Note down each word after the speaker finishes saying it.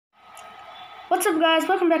What's up guys,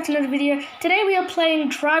 welcome back to another video. Today we are playing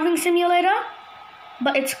Driving Simulator,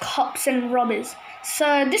 but it's cops and robbers.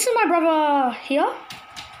 So this is my brother here.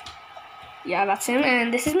 Yeah, that's him,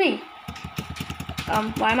 and this is me.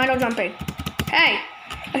 Why am I not jumping? Hey!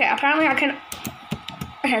 Okay, apparently I can...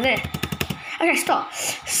 Okay, there. Okay, stop.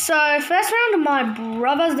 So first round, my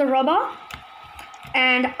brother's the robber,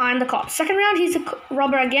 and I'm the cop. Second round, he's the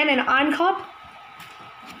robber again, and I'm cop.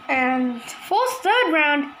 And third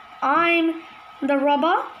round, I'm the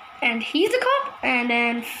robber and he's the cop, and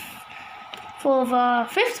then for the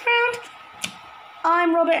fifth round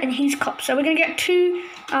I'm robber and he's cop. So we're gonna get two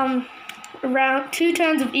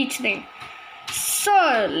turns of each thing.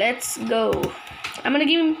 So let's go. I'm gonna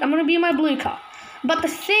be in my blue car. But the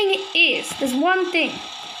thing is, there's one thing.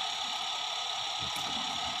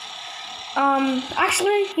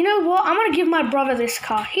 Actually, you know what? I'm gonna give my brother this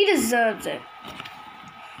car. He deserves it.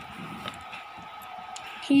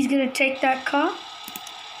 He's gonna take that car,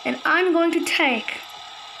 and I'm going to take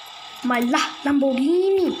my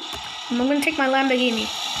Lamborghini. I'm gonna take my Lamborghini.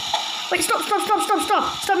 Wait, stop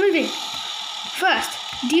moving. First,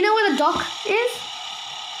 do you know where the dock is?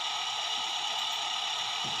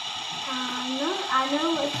 No, I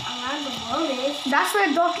know what around the world is. That's where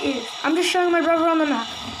the dock is. I'm just showing my brother on the map.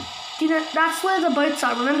 Do you know, that's where the boats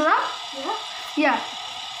are, remember that? Yeah. Yeah.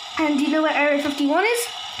 And do you know where Area 51 is?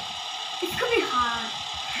 It's gonna be hard.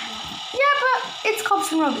 Yeah, but it's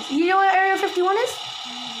cops and robbers. You know where Area 51 is?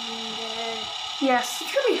 Yes.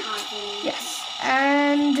 It's gonna be hard for me. Yes.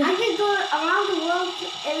 And I can go around the world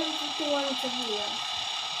to Area 51 to here.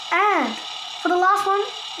 And for the last one,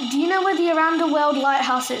 do you know where the Around the World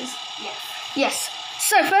Lighthouse is? Yes. Yes.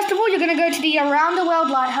 So first of all, you're going to go to the Around the World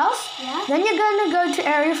Lighthouse. Yeah. Then you're going to go to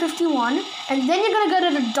Area 51, and then you're going to go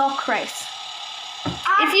to the dock race.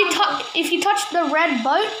 If you touch the red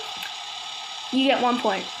boat, you get 1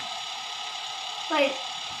 point. Wait.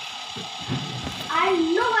 I have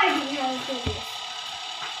no idea how to do this.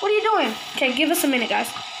 What are you doing? Okay, give us a minute,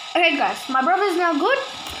 guys. Okay, guys, my brother's now good.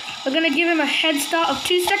 We're going to give him a head start of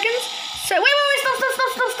 2 seconds. So, wait,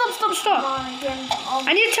 stop.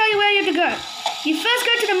 I need to tell you where you have to go. You first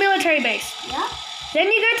go to the military base. Yeah?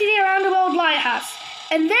 Then you go to the Around the World Lighthouse.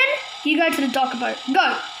 And then you go to the dock boat.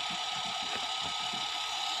 Go.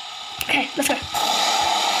 Okay, let's go.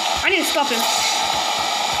 I need to stop him.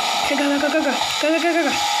 Okay, go. I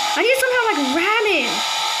need to somehow, ram him.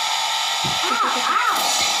 Ow.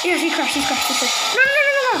 Yes, he crashed. No.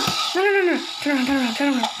 Turn around.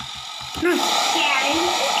 No. Daddy.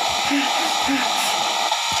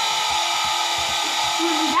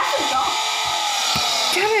 That's a dog.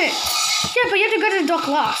 Damn it. Yeah, but you have to go to the dock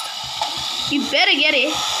last. You better get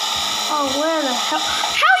it. Oh, where the hell?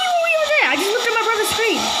 How are you over there? I just looked at my brother's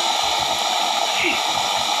screen.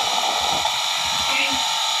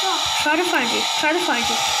 Try to find you.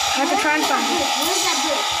 I have to try and find you. Where's that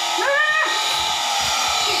bridge?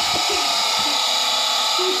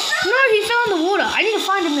 No, he fell in the water. I need to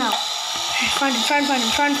find him now. Try and find him.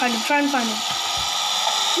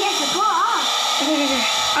 Yes, go on. Okay.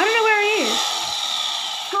 I don't know where he is.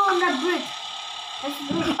 Go on that bridge. That's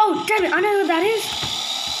the bridge. Oh, damn it. I know who that is.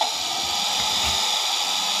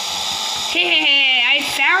 Hey, I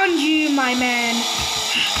found you, my man.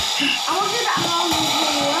 I want to do that around the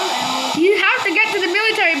world. You have to get to the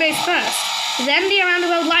military base first. Then the Around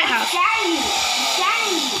the World Lighthouse. Dang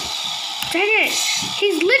it.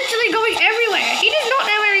 He's literally going everywhere. He does not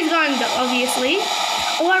know where he's going, though, obviously.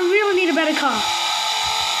 Oh, I really need a better car.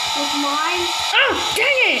 With mine? Oh,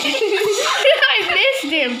 dang it. I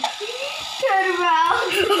missed him. Turn around.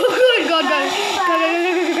 Oh, good God, go.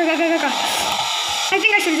 Go. I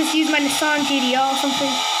think I should just use my Nissan GDR or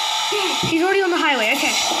something. He's already on the highway,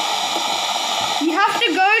 okay. You have to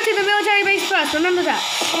go to the military base first, remember that.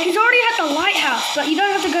 He's already at the lighthouse, but you don't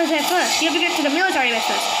have to go there first. You have to get to the military base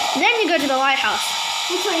first. Then you go to the lighthouse.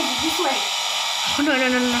 Which way is it? This way. Oh, no.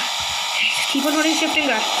 Just keep on running, shift and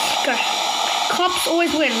go. Go. Cops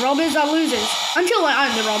always win. Robbers are losers. Until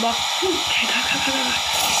I'm the robber. Okay, go.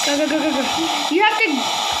 You have to...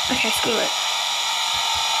 Okay, screw it.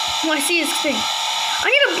 Oh, I see his thing. I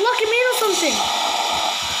need to block him in or something.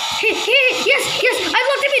 Yes, I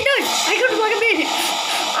blocked him in. No, I couldn't block him in.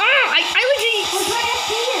 I literally...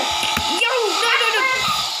 Yo, no.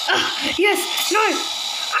 Yes, no.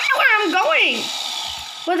 I know where I'm going.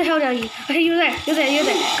 Where the hell are you? Okay, you're there. Go. Go. Dang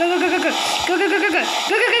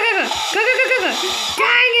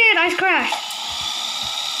it, I crashed.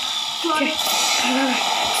 Okay.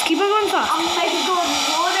 Just keep on going fast. I'm going to go in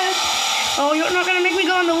the water. Oh, you're not going to make me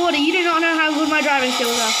go in the water. You do not know how good my driving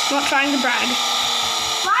skills are. I'm not trying to brag.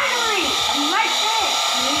 Finally, I'm right there.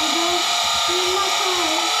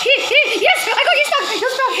 Yes, I got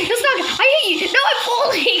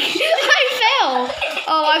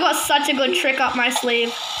got such a good trick up my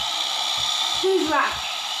sleeve. Who's right?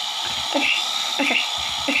 Okay.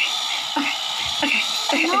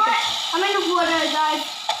 You know what? I'm in the water, guys.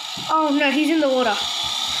 Oh no, he's in the water.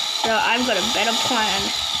 So I've got a better plan.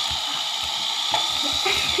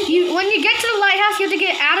 When you get to the lighthouse, you have to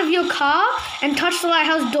get out of your car and touch the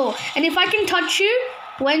lighthouse door. And if I can touch you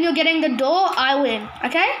when you're getting the door, I win.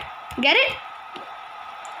 Okay? Get it?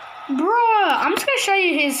 Bruh, I'm just gonna show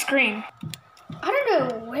you his screen. I don't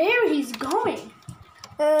know where he's going.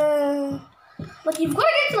 Like, you've got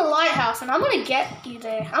to get to the lighthouse, and I'm gonna get you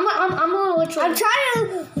there. I'm gonna literally. I'm trying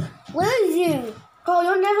to lose you. Oh,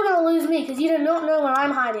 you're never gonna lose me because you do not know where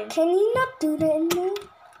I'm hiding. Can you not do that anymore?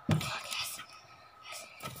 Yes.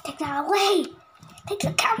 Take that away. Take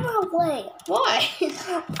the camera away. Why?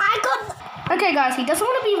 I got. Okay, guys, he doesn't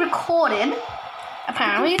want to be recorded,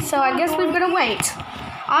 apparently, so I guess we've got to wait.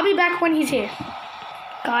 I'll be back when he's here.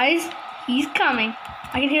 Guys, he's coming.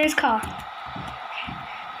 I can hear his car.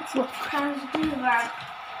 Let's look.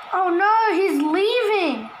 Oh no, he's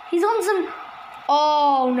leaving. He's on some.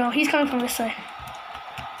 Oh no, he's coming from this way.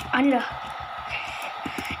 I need to.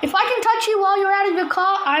 If I can touch you while you're out of your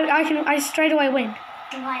car, I straight away win.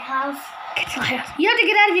 The lighthouse. Get to the lighthouse. You have to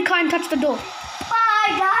get out of your car and touch the door.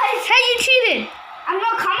 Bye, guys. Hey, you cheated. I'm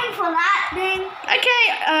not coming for that thing.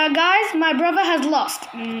 Okay, guys, my brother has lost.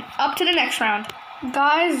 Up to the next round.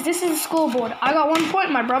 Guys, this is the scoreboard. I got 1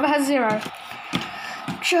 point, my brother has 0.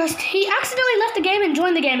 He accidentally left the game and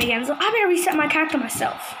joined the game again, so I better reset my character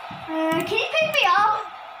myself. Can you pick me up?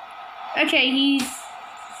 Okay, he's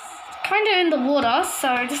kind of in the water,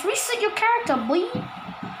 so just reset your character, boy.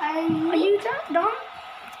 Are you done?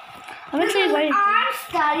 I'm actually waiting. I'm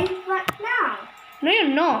starting right now. No, you're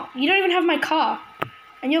not. You don't even have my car.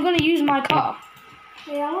 And you're going to use my car.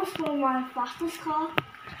 Yeah, I'm going to steal my fastest car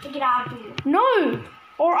to get out of here. No.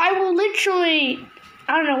 Or I will literally...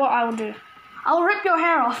 I don't know what I will do. I'll rip your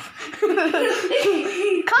hair off. Come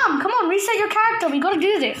on, reset your character. We got to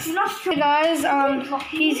do this. Hey guys,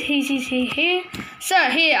 he's here. So,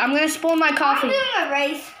 here, I'm going to spawn my car for you. I'm doing a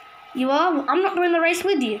race. You are? I'm not doing the race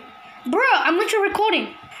with you. Bro, I'm literally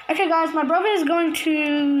recording. Okay, guys, my brother is going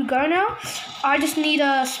to go now. I just need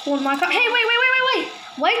to spawn my car. Hey, wait.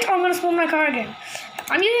 Wait, or I'm going to spawn my car again.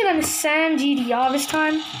 I'm using a Nissan GDR this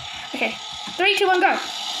time. Okay, 3, 2, 1, go.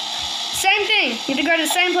 Same thing. You have to go to the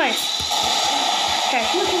same place. Okay.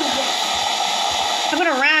 I'm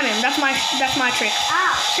going to ram him. That's my trick.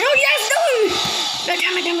 Ow. No, yes, no!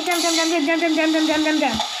 Damn.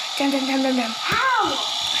 Ow.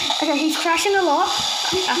 Okay, he's crashing a lot.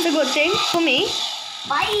 That's a good thing for me.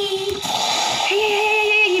 Bye.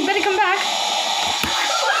 Hey, you better come back.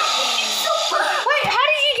 Wait, how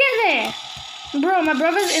did you get there? Bro, my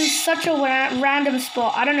brother's in such a random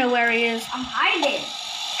spot. I don't know where he is. I'm hiding.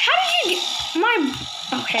 How did you get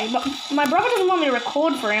Okay, but my brother doesn't want me to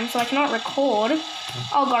record for him, so I cannot record.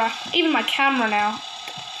 Oh god, even my camera now.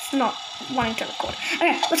 It's not wanting to record.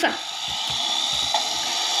 Okay, let's go.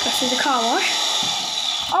 Go through the car wash.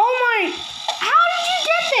 Oh my... How did you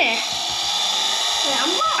get there?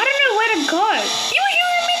 I don't know where to go. You were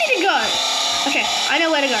here a minute ago. Okay, I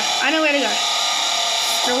know where to go.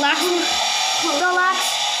 Relax,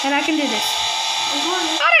 and I can do this.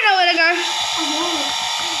 I don't know where to go.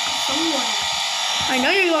 I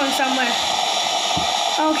know you're going somewhere.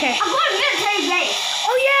 Okay. I'm going to military base.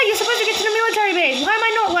 Oh yeah, you're supposed to get to the military base. Why am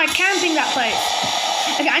I not camping that place?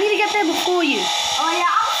 Okay, I need to get there before you. Oh yeah,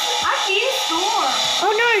 I'll see the store.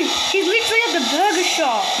 Oh no, he's literally at the burger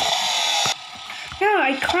shop. No,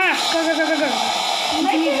 I crashed. Go.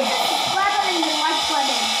 Make it button and the white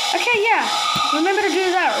button. Okay, yeah. Remember to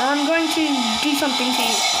do that, or I'm going to do something to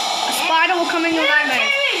you. A spider will come in your nightmare.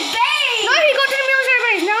 No, he got to the military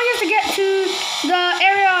base. Now he has to get to the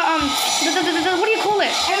area. What do you call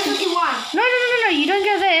it? Area 51. No. You don't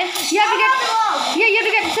go there. You have to get. Yeah, you have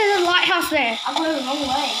to get to the lighthouse there. I'm going the wrong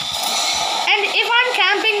way. And if I'm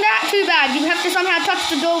camping that, too bad. You have to somehow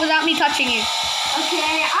touch the door without me touching you.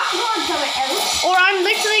 Okay, I'm going somewhere else. Or I'm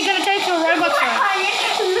literally going to take your Robux away.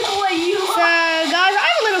 Look where you are. So, guys, I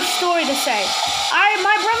have a little story to say.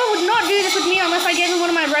 My brother would not do this with me unless I gave him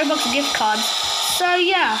one of my Robux gift cards. So,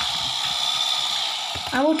 yeah.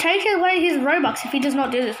 I will take away his Robux if he does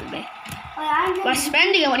not do this with me. By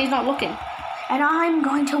spending it when he's not looking. And I'm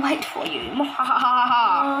going to wait for you.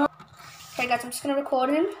 Okay, guys, I'm just going to record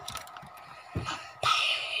him.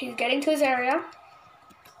 He's getting to his area.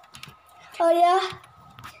 Oh, yeah?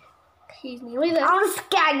 He's nearly there. I want to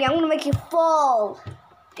scan you. I want to make you fall.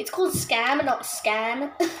 It's called scam and not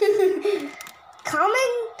scan.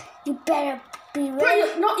 Coming? You better be ready. Bro,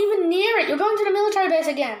 you're not even near it. You're going to the military base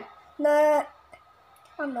again. No.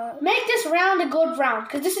 I'm not. Make this round a good round,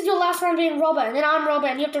 because this is your last round being robber, and then I'm robber,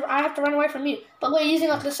 and I have to run away from you. But we're using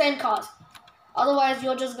like the same cars. Otherwise,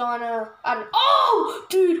 you're just gonna. Oh,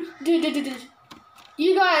 dude.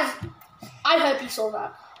 You guys, I hope you saw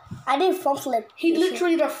that. I did front flip. He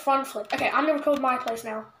literally did a front flip. Okay, I'm gonna record my place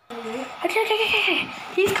now. Okay.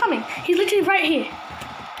 He's coming. He's literally right here.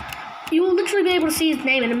 You will literally be able to see his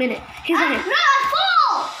name in a minute. He's right here. No, I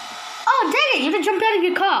fall! Oh, dang it! You have to jump out of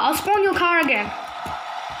your car. I'll spawn your car again.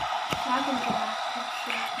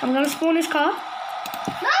 I'm gonna spawn his car.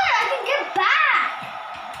 No, I can get back.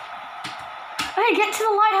 Okay, get to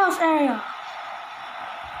the lighthouse area.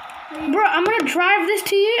 Bro, I'm gonna drive this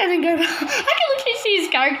to you and then go. I can literally see his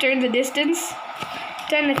character in the distance.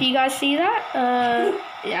 Don't know if you guys see that.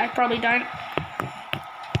 Yeah, I probably don't.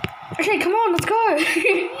 Okay, come on, let's go.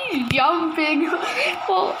 He's jumping.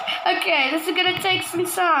 Well, okay, this is gonna take some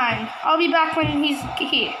time. I'll be back when he's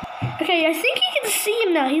here. Okay, I think you can see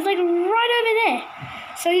him now. He's like right over there.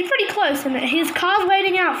 So he's pretty close, and his car's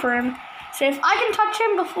waiting out for him. So if I can touch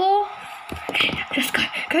him before. Okay, just go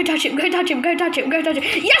touch him, go touch him. Yes,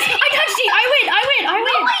 I touched you, I win. No,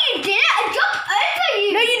 you didn't. I jumped over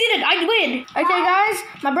you. No, you didn't, I win. Okay, guys,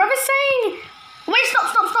 my brother's saying, wait,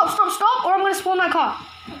 stop, or I'm gonna spawn my car.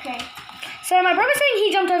 Okay. So my brother's saying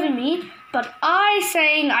he jumped over me, but I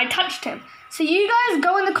saying I touched him. So you guys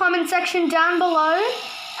go in the comment section down below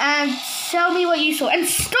and tell me what you saw. And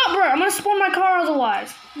stop, bro, I'm gonna spawn my car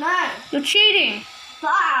otherwise. No. You're cheating.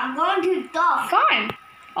 Fine, I'm going to die. Fine.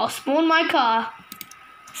 I'll spawn my car.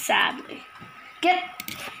 Sadly.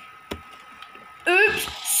 Oops,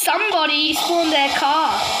 somebody spawned their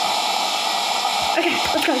car. Okay,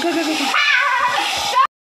 let's go.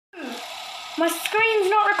 My screen's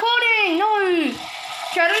not recording. No.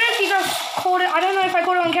 Okay, I don't know if you guys caught it. I don't know if I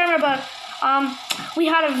caught it on camera, but we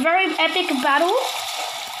had a very epic battle.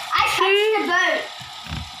 I touched the boat.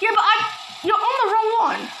 Yeah, but you're on the wrong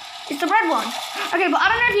one. It's the red one. Okay, but I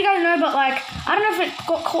don't know if you guys know, but like, I don't know if it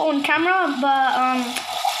got caught on camera, but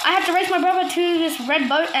I had to race my brother to this red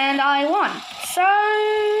boat and I won. So,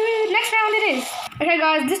 next round it is. Okay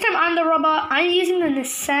guys, this time I'm the robber. I'm using the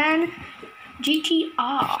Nissan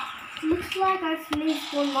GTR. Looks like I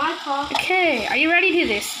finished on my car. Okay, are you ready to do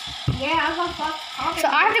this? Yeah, I got that car. So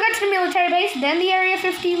I have to go to the military base, then the Area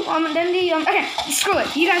 50, then the, okay, screw it.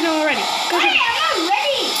 You guys know already. Hey, I'm not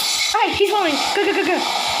ready. Okay, he's following. Go.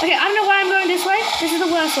 Okay, I don't know why I'm going this way. This is the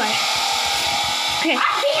worst way. Okay.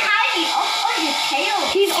 I'm behind you. On your tail.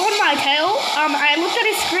 He's on my tail. I looked at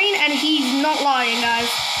his screen and he's not lying, guys.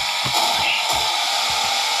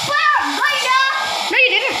 No,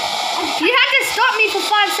 you didn't. You had to stop me for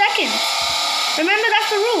 5 seconds. Remember, that's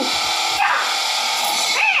the rule.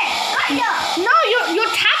 No,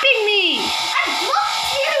 you're tapping me. I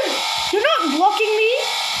blocked you. You're not blocking me.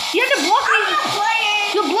 You have to block me. I'm not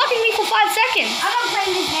playing. You're blocking me for 5 seconds. I'm not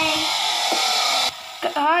playing this game.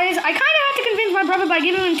 Guys, I kind of have to convince my brother by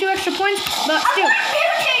giving him 2 extra points, but still. I'm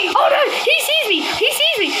penalty. Oh no, he sees me.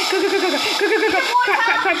 Go.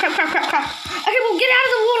 Crap. Okay, well, get out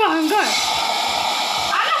of the water and go.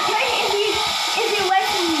 I'm not playing if you're away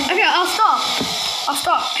from me. Okay, I'll stop.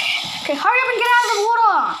 Okay, hurry up and get out of the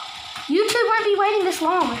water. YouTube won't be waiting this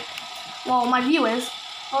long. Well, my viewers.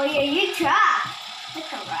 Oh yeah, you try.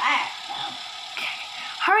 That's alright.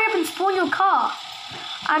 Hurry up and spawn your car.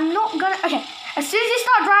 I'm not gonna. Okay, as soon as you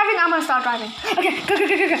start driving, I'm gonna start driving. Okay, go. I'm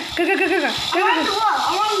on the wall.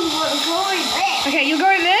 Going there. Okay, you're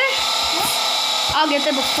going there? I'll get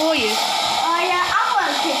there before you. Oh yeah, I'm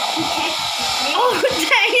going to protect the Oh,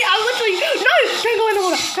 dang it, I'm literally. No! Don't go in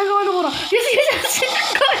the water. Yes.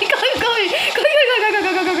 Go. Okay.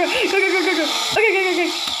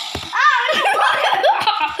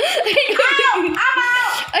 I'm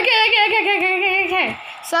out. Okay.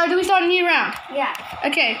 So, do we start a new round? Yeah.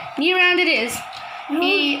 Okay, new round it is.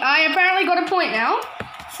 I apparently got a point now.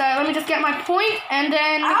 So, let me just get my point and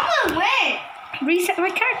then I'm gonna win. reset my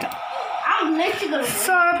character. I'm literally gonna win.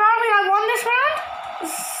 So, apparently I won this round.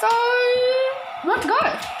 So, let's go.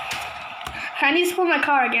 I need to spawn my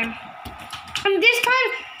car again. And this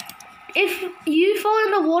time, if you fall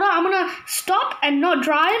in the water, I'm gonna stop and not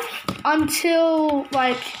drive until,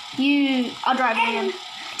 like, you are driving again.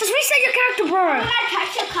 Just reset your character, bro. When I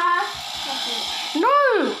touch your car.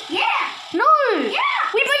 No. Yeah. No. Yeah.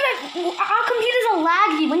 We play that. Our computers are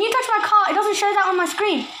laggy. When you touch my car, it doesn't show that on my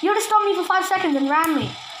screen. You had to stop me for 5 seconds and ran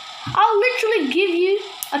me. I'll literally give you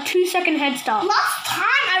a 2-second head start. Last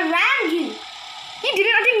time I ran you. You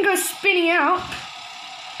didn't. I didn't go spinning out.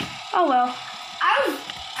 Oh well. I was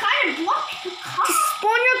kind of blocking the car. Just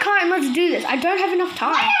spawn your car and let's do this. I don't have enough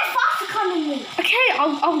time. Why are you faster than me? Okay,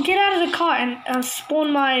 I'll get out of the car and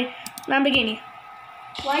spawn my Lamborghini.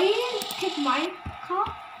 Why you didn't take my car?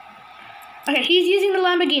 Okay, he's using the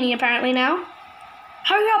Lamborghini apparently now.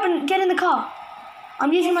 Hurry up and get in the car.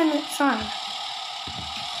 I'm using my sign.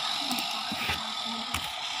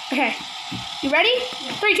 Okay, you ready?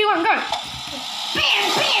 3, 2, 1, go. Bam,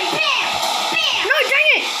 bam, bam, bam. No, dang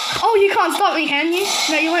it! Oh, you can't stop me, can you?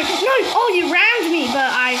 No, you won't. No! Oh, you rammed me,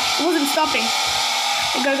 but I wasn't stopping.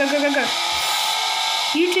 Go, go, go, go, go.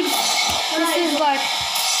 YouTube. This is like.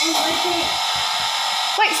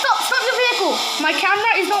 Wait, stop the vehicle. My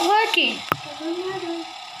camera is not working.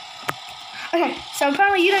 Okay, so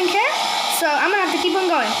apparently you don't care. So I'm gonna have to keep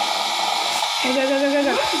on going. Okay, go, go, go, go,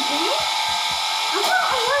 go. I thought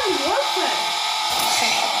I wanted to work first.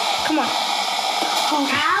 Okay, come on.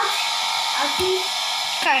 Okay. Ouchie.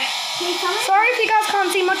 Okay. Can you come in? Sorry if you guys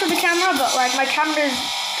can't see much of the camera, but like my camera's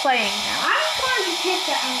playing now. I'm trying to take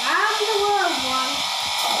the around the world one.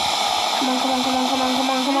 Come on, come on, come on, come on, come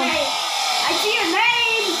on, come on. Hey, I see your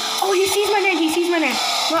name. Oh, he sees my name. He sees my name.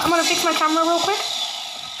 Well, I'm gonna fix my camera real quick.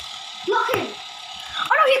 Look him.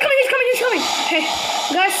 Oh no, he's coming, he's coming, he's coming. Hey,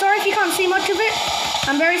 guys, sorry if you can't see much of it.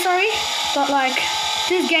 I'm very sorry, but like,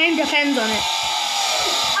 this game depends on it.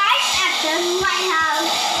 I'm at the lighthouse.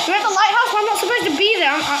 You're at the lighthouse? Well, I'm not supposed to be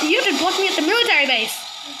there. You have to block me at the military base.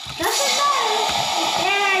 Doesn't matter.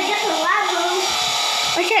 Yeah, just a level.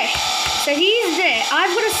 Okay, so he's there. I've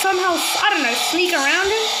got to somehow, I don't know, sneak around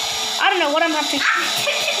him. I don't know what I'm gonna have to. I'm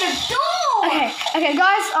taking the door. Okay,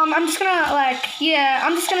 guys. I'm just gonna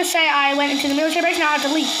I'm just gonna say I went into the military base. Now I have to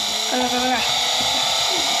leave.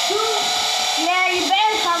 Yeah, you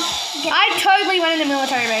better come. I totally went in the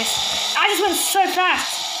military base. I just went so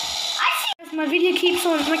fast. I see. My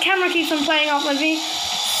camera keeps on playing off my video.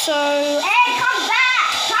 So. Hey, come back.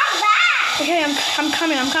 Come back. Okay, I'm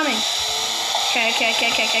coming. Okay.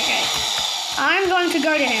 I'm going to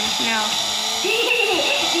go to him now.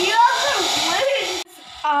 You also lose.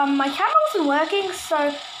 My camera wasn't working,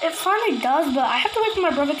 so it finally does, but I have to wait for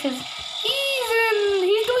my brother because he's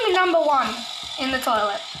doing the number 1 in the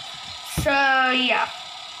toilet. So yeah,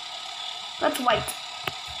 let's wait.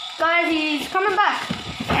 Guys, he's coming back,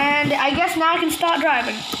 and I guess now I can start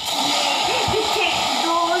driving. You take the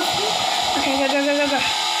doors. Okay, go. I'm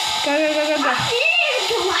near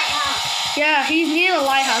the lighthouse. Yeah, he's near the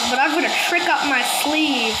lighthouse, but I've got a trick up my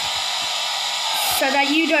sleeve so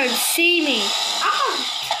that you don't see me. I'm gonna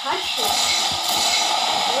touch it.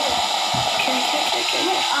 Okay.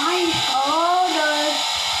 I'm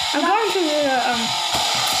I'm going to the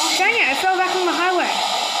dang it, I fell back on the highway.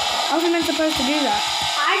 I wasn't meant supposed to do that.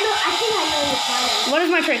 I think I know your plan. What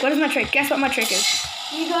is my trick? Guess what my trick is.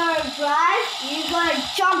 You gonna drive, you gonna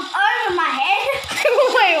jump over my head.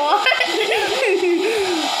 Wait, what?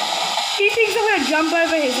 He thinks I'm gonna jump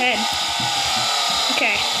over his head.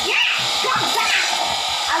 Okay. Yeah, come back.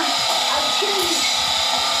 I'll kill you.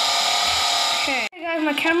 Okay. Hey guys,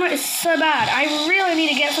 my camera is so bad. I really need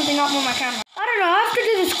to get something up with my camera. I don't know, I have to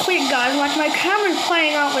do this quick, guys. Like, my camera's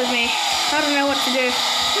playing up with me. I don't know what to do.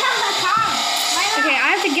 Okay,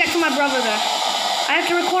 I have to get to my brother, though. I have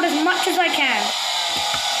to record as much as I can.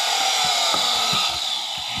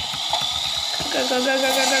 Go. Go.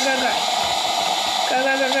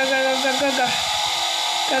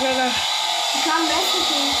 You can't mess with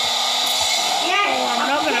me. Yeah, Oh, I'm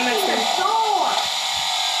not gonna mess with you.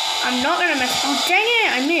 I'm not gonna mess. Oh, dang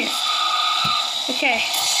it, I missed. Okay.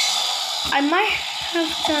 I might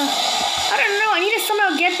have to. I don't know. I need to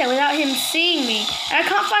somehow get there without him seeing me, and I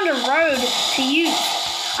can't find a road to use.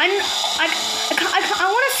 I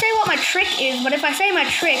want to say what my trick is, but if I say my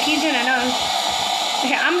trick, he's gonna know.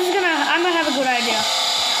 Okay, I'm gonna have a good idea.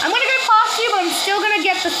 I'm gonna go past you, but I'm still gonna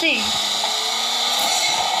get the thing.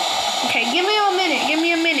 Okay, give me a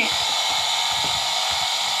minute.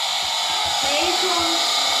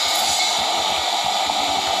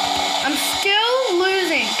 I'm still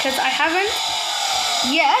losing because I haven't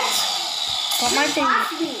yet got my thing.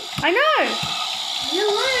 I know. You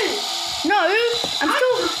lose. No, I'm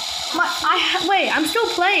still. Wait, I'm still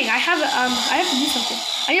playing. I have to do something.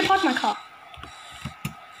 I need to park my car.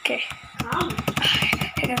 Okay. Come.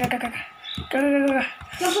 Go.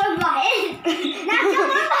 Jump over my head. Now jump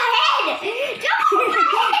over my head. Jump over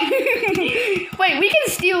my head. Wait, we can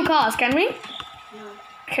steal cars, can we? No.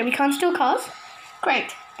 Okay, we can't steal cars.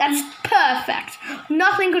 Great. That's perfect.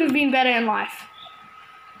 Nothing could have been better in life.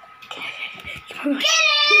 Get it!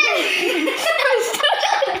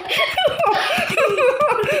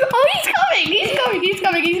 Oh,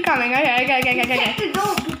 he's coming. Okay.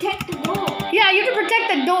 Protect the door. Yeah, you have to protect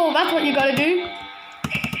the door. That's what you gotta do.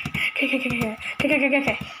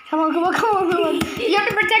 Okay. Come on. You have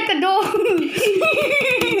to protect the door.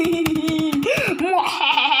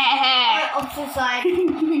 Opposite side.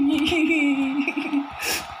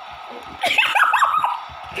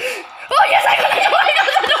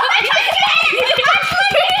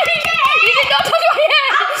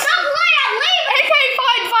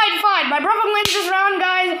 my brother wins this round,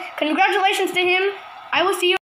 guys. Congratulations to him. I will see you.